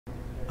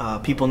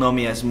People know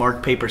me as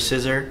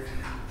MarcPaperScissor.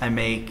 I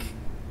make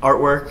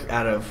artwork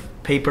out of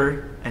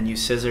paper and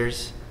use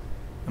scissors,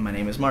 and my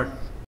name is Mark.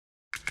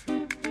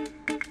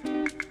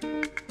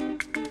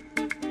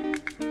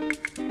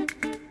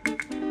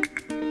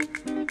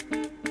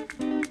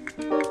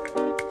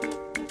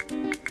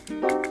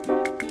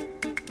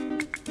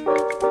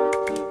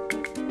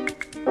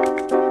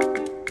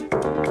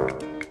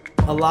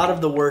 A lot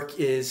of the work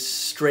is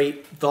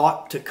straight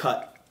thought to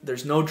cut.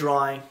 There's no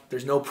drawing,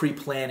 there's no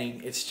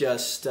pre-planning. It's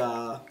just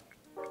how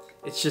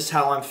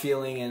I'm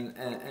feeling,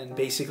 and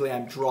basically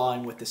I'm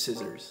drawing with the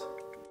scissors.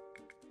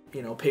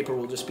 You know, paper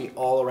will just be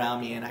all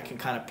around me, and I can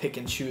kind of pick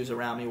and choose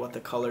around me what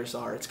the colors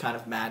are. It's kind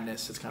of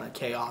madness, it's kind of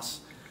chaos.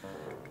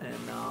 And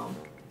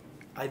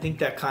I think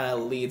that kind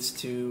of leads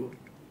to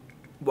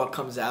what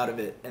comes out of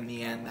it in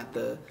the end,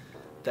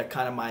 that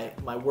kind of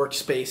my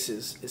workspace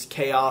is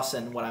chaos,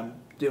 and what I'm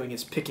doing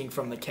is picking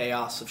from the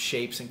chaos of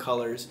shapes and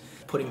colors,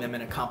 putting them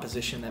in a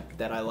composition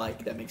that I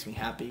like, that makes me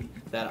happy,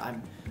 that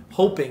I'm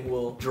hoping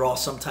will draw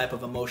some type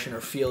of emotion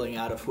or feeling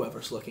out of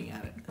whoever's looking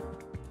at it.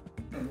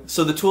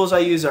 So the tools I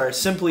use are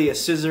simply a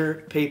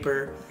scissor,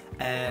 paper,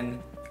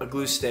 and a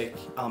glue stick.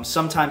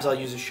 Sometimes I'll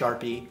use a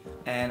Sharpie,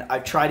 and I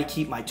try to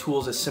keep my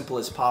tools as simple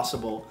as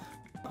possible.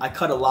 I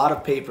cut a lot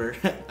of paper.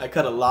 I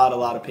cut a lot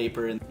of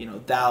paper in,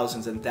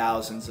 thousands and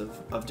thousands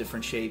of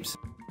different shapes.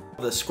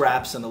 The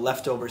scraps and the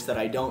leftovers that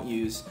I don't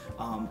use,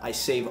 I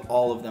save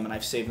all of them, and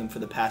I've saved them for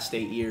the past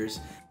 8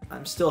 years.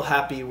 I'm still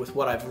happy with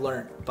what I've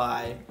learned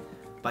by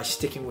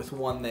sticking with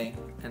one thing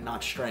and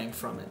not straying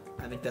from it.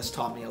 I think that's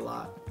taught me a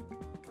lot.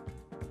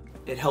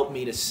 It helped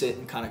me to sit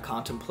and kind of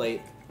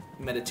contemplate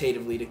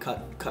meditatively to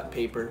cut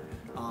paper,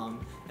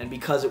 and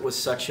because it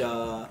was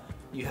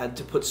you had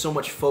to put so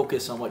much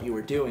focus on what you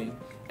were doing,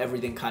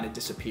 everything kind of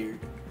disappeared,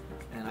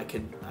 and I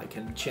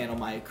can channel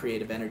my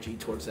creative energy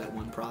towards that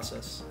one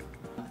process.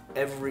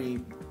 Every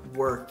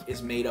work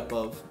is made up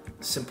of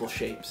simple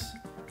shapes.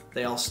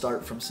 They all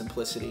start from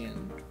simplicity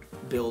and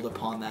build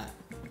upon that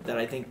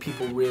I think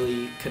people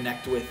really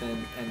connect with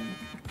and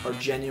are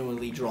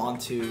genuinely drawn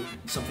to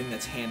something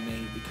that's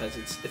handmade, because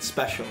it's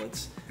special.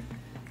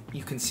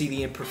 You can see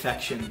the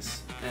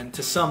imperfections, and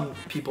to some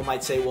people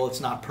might say, well,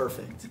 it's not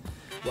perfect.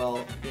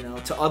 Well,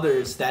 to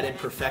others, that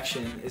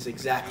imperfection is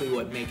exactly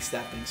what makes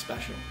that thing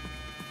special.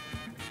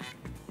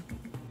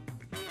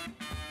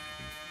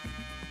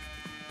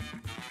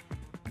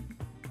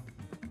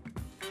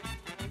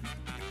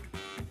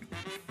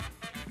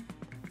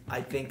 I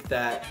think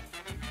that,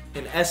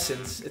 in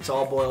essence, it's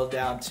all boiled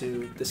down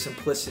to the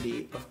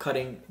simplicity of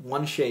cutting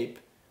one shape,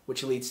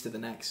 which leads to the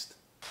next.